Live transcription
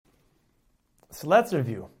So let's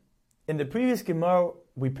review. In the previous Gemara,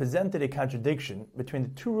 we presented a contradiction between the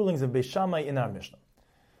two rulings of Beis Shammai in our Mishnah.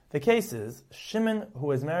 The case is, Shimon, who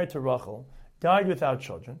was married to Rachel, died without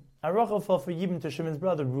children, and Rachel fell for Yibum to Shimon's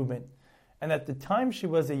brother Reuben, and at the time she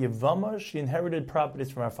was a Yevamos, she inherited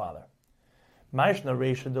properties from her father. Maishna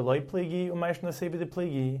Reisha Deloy Pligi, or Maishna Sevi de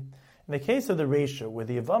Pligi. In the case of the Reisha, where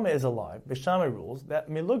the Yevama is alive, Beis Shammai rules that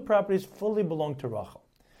Miluk properties fully belong to Rachel.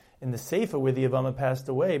 In the Sefer, where the Yevama passed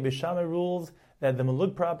away, Beis Shammai rules that the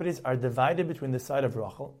Miluk properties are divided between the side of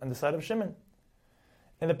Rachel and the side of Shimon.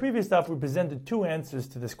 In the previous daf, we presented two answers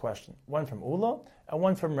to this question, one from Ula and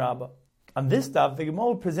one from Rabbah. On this daf, the Gemara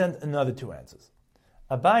will present another two answers.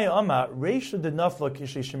 Abaya Amar, Reisha de Nafla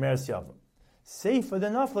Kishi Shemeres Yavam. Sefer de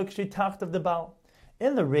Nafla Kishi Tacht of the Baal.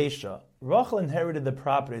 In the Reisha, Rachel inherited the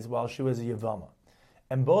properties while she was a Yevama,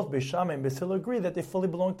 and both Beis Shammai and Beis Hillel agree that they fully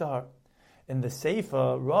belong to her. In the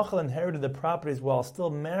Sefer, Rachel inherited the properties while still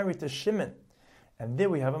married to Shimon, and there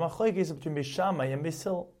we have a machlokes between Beis Shammai and Beis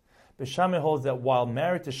Hillel. Beis Shammai holds that while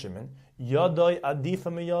married to Shimon, Yadai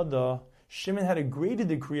Adifa Miyada, Shimon had a greater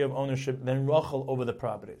degree of ownership than Rachel over the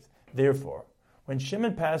properties. Therefore, when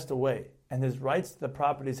Shimon passed away and his rights to the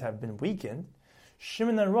properties have been weakened,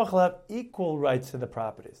 Shimon and Rachel have equal rights to the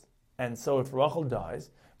properties. And so if Rachel dies,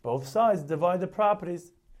 both sides divide the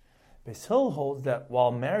properties. Beis Hillel holds that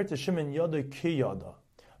while married to Shimon Yada Ki Yada,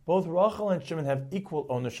 both Rachel and Shimon have equal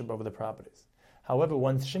ownership over the properties. However,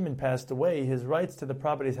 once Shimon passed away, his rights to the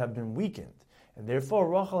properties have been weakened, and therefore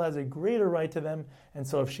Rachel has a greater right to them, and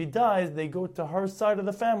so if she dies, they go to her side of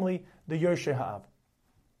the family, the Yershei Ha'av.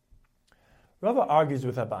 Rava argues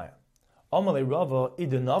with Abaya. Amalei Rava,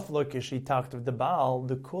 idenafla kishi tacht of the Baal,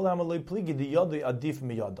 the kul amalei pligi the yadai adif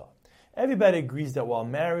miyada. Everybody agrees that while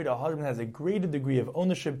married, a husband has a greater degree of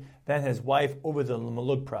ownership than his wife over the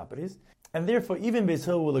maluk properties, and therefore even Beis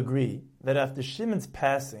Hillel will agree that after Shimon's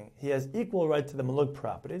passing, he has equal right to the maluk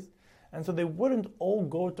properties, and so they wouldn't all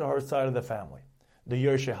go to her side of the family, the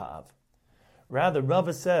Yershei Ha'av. Rather,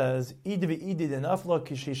 Rava says, idvi idid enafla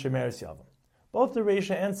kishi shemeres yavam. Both the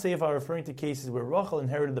Reisha and Sefer are referring to cases where Rachel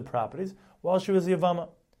inherited the properties while she was Yevama.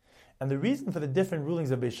 And the reason for the different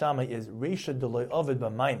rulings of Beis Shammai is Reisha deloy Ovid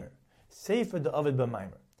b'maimer, Sefer de Ovid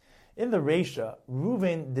b'maimer. In the Reisha,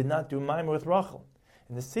 Reuven did not do maimer with Rachel.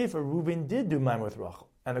 In the Sefer, Reuven did do maimer with Rachel.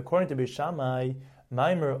 And according to Beis Shammai,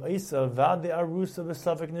 maimer isa vade arusa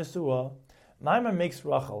v'safek nesua. Maimer makes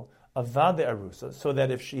Rachel a vade arusa, so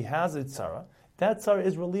that if she has a tzara, that tzara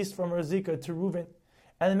is released from her zika to Reuven.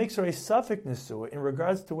 And it makes her a safek nesua in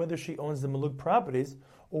regards to whether she owns the maluk properties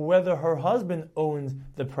or whether her husband owns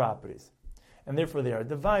the properties. And therefore they are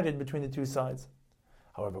divided between the two sides.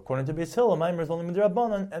 However, according to Beis Hillel, maimer is only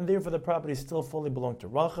midrabanan, and therefore the properties still fully belong to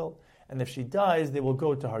Rachel, and if she dies, they will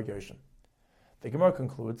go to her Gershon. The Gemara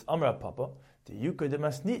concludes, Amar Papa, the Yuka de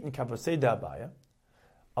Masnit in Kavosei de Abaya.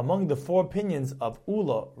 Among the four opinions of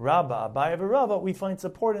Ula, Rabba, Abaya, and Rava, we find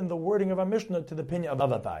support in the wording of our Mishnah to the opinion of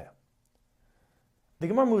Abaya. The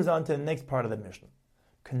Gemara moves on to the next part of the Mishnah.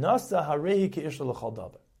 Kanasa harehi ke'ishla l'chal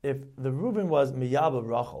davar. If the Reuben was miyaba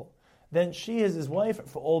Rachel, then she is his wife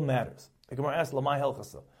for all matters. The Gemara asks, Lamai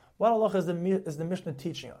helchasa. What halacha is the Mishnah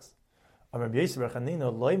teaching us?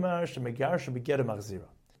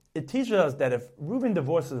 It teaches us that if Reuben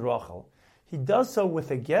divorces Rachel, he does so with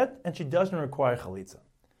a get and she doesn't require chalitza.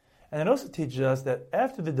 And it also teaches us that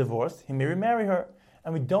after the divorce, he may remarry her.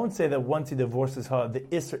 And we don't say that once he divorces her, the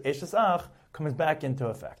Isser Eshes Ach comes back into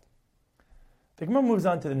effect. The Gemara moves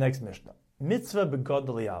on to the next Mishnah. Mitzvah begod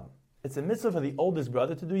l'yabim. It's a mitzvah for the oldest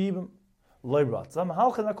brother to do yibim. Loi ratzam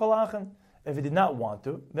halchen akol achen. If he did not want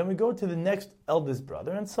to, then we go to the next eldest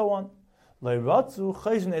brother, and so on. Loi ratzu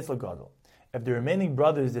chayzin etz l'gadol. If the remaining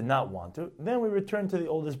brothers did not want to, then we return to the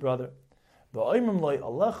oldest brother. V'oimim loi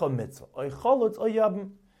alecha mitzvah oy chalutz oy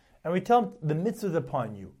yabim. And we tell him the mitzvah is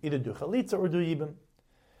upon you, either do chalitza or do yibim.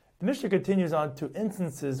 The Mishnah continues on to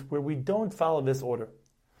instances where we don't follow this order.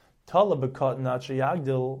 If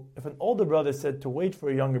an older brother said to wait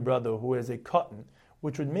for a younger brother who is a cotton,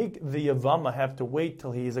 which would make the Yevama have to wait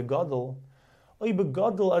till he is a gadol, or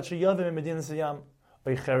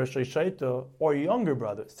a younger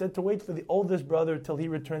brother said to wait for the oldest brother till he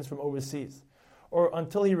returns from overseas, or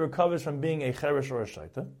until he recovers from being a cheresh or a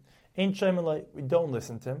shaita, we don't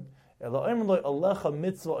listen to him. Rather,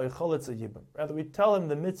 we tell him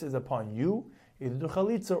the mitzvah is upon you, either do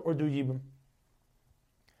chalitza or do yibum.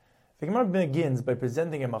 The Gemara begins by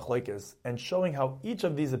presenting a machlokes and showing how each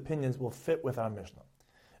of these opinions will fit with our Mishnah.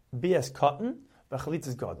 Bias cotton,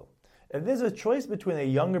 v'chalitza's gadol. If there's a choice between a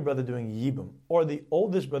younger brother doing yibum or the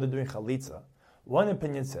oldest brother doing chalitza, one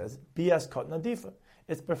opinion says bias cotton adifa.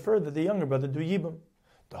 It's preferred that the younger brother do yibum.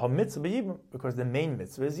 The whole mitzvah be yibum because the main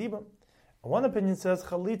mitzvah is yibum. One opinion says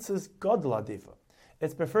chalitza's gadol adifa.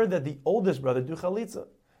 It's preferred that the oldest brother do chalitza,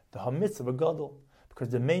 the ha-mitzvah gadol, because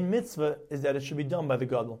the main mitzvah is that it should be done by the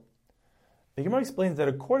gadol. The Gemara explains that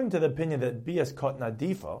according to the opinion that bias katan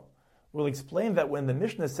adifa, we'll explain that when the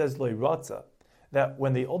Mishnah says loy ratza, that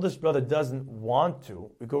when the oldest brother doesn't want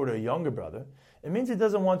to, we go to a younger brother, it means he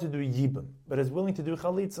doesn't want to do yibum, but is willing to do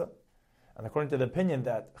chalitza. And according to the opinion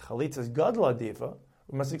that chalitza is gadol adifa,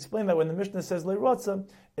 we must explain that when the Mishnah says loy ratza,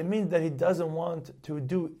 it means that he doesn't want to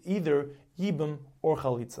do either yibum or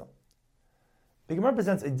chalitza. The Gemara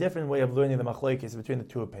presents a different way of learning the machlokes between the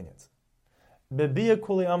two opinions.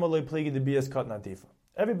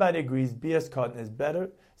 Everybody agrees bias katan is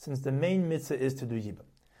better since the main mitzvah is to do yibum.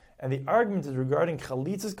 And the argument is regarding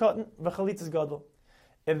chalitzas katan v'chalitzas gadol.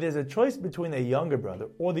 If there's a choice between a younger brother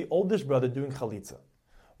or the oldest brother doing chalitza,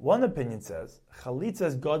 one opinion says chalitza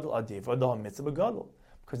is gadol adif or the mitzvah gadol,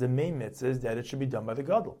 because the main mitzvah is that it should be done by the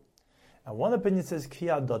gadol. And one opinion says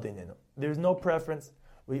kiyad dadininu. There's no preference.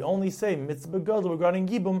 We only say mitzvah gadol regarding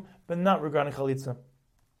yibum, but not regarding chalitza.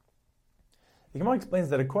 The Gemara explains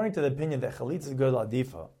that according to the opinion that chalitza is gadol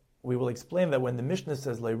adifa, we will explain that when the Mishnah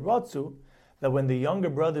says leiratzu, that when the younger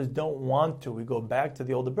brothers don't want to, we go back to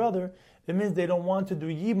the older brother, it means they don't want to do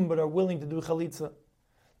yibum but are willing to do chalitza.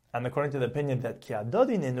 And according to the opinion that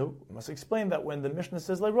ki'adadi ninu, we must explain that when the Mishnah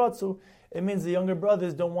says leiratzu, it means the younger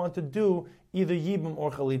brothers don't want to do either yibum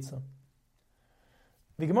or chalitza.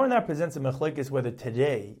 The Gemara now presents a machlokes whether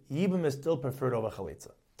today yibum is still preferred over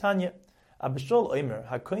chalitza. Tanya, Abishol Omer,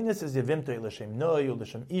 hakoines is yevimtoi l'shem noi,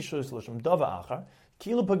 l'shem ishus, l'shem dava achar,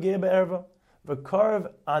 kilu pageh be'erva,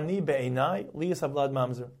 v'karv ani be'enai, liyas havlad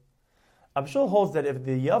mamzer. Abishol holds that if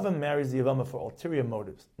the Yavam marries the Yevama for ulterior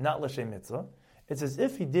motives, not l'shem mitzvah, it's as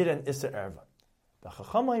if he did an Isser Erva. The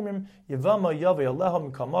Chacham Oimrim, Yevama Yavei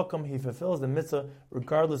Aleha Mikal Makom, he fulfills the mitzvah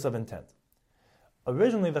regardless of intent.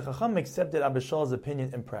 Originally, the Chacham accepted Abishal's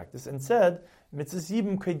opinion in practice and said, Mitzvahs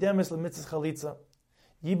Yibum Keidemis LeMitzvahs Chalitza.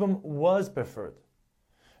 Yibum was preferred.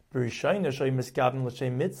 B'rishayna Shoy Miskavim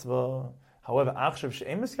L'Shem Mitzvah. However, Achshav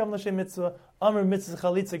She'em Miskavim L'Shem Mitzvah, Amr Mitzvahs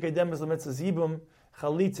Chalitza Keidemis LeMitzvahs Yibum,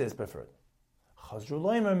 Chalitza is preferred. Chazru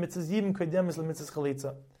Loimer Mitzvahs Yibum Keidemis LeMitzvahs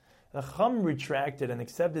Chalitza. The Chacham retracted and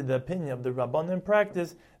accepted the opinion of the Rabbanan in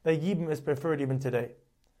practice that Yibum is preferred even today.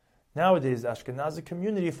 Nowadays, the Ashkenazi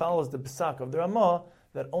community follows the Pesach of the Ramah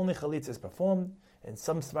that only Chalitza is performed. In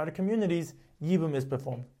some Sephardic communities, Yibum is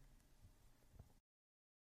performed.